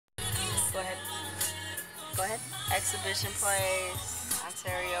Go ahead. Exhibition Place,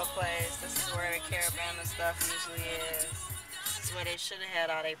 Ontario Place. This is where the caravan and stuff usually is. This is where they should have had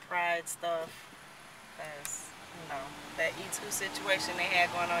all their pride stuff. Because, you know, that E2 situation they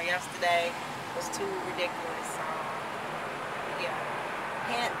had going on yesterday was too ridiculous. So, yeah.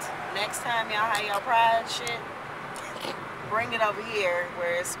 Hint, next time y'all have your pride shit, bring it over here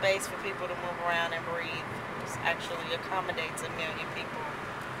where it's space for people to move around and breathe. It actually accommodates 1 million people,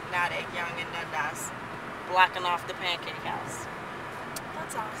 not at Young and Dundas, blocking off the pancake house.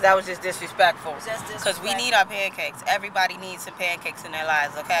 That's all. That was just disrespectful. Just Because we need our pancakes. Everybody needs some pancakes in their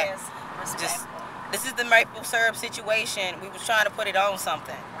lives, okay? Yes, respectful. This is the maple syrup situation. We was trying to put it on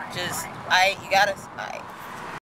something. Right, Just, right. you got us.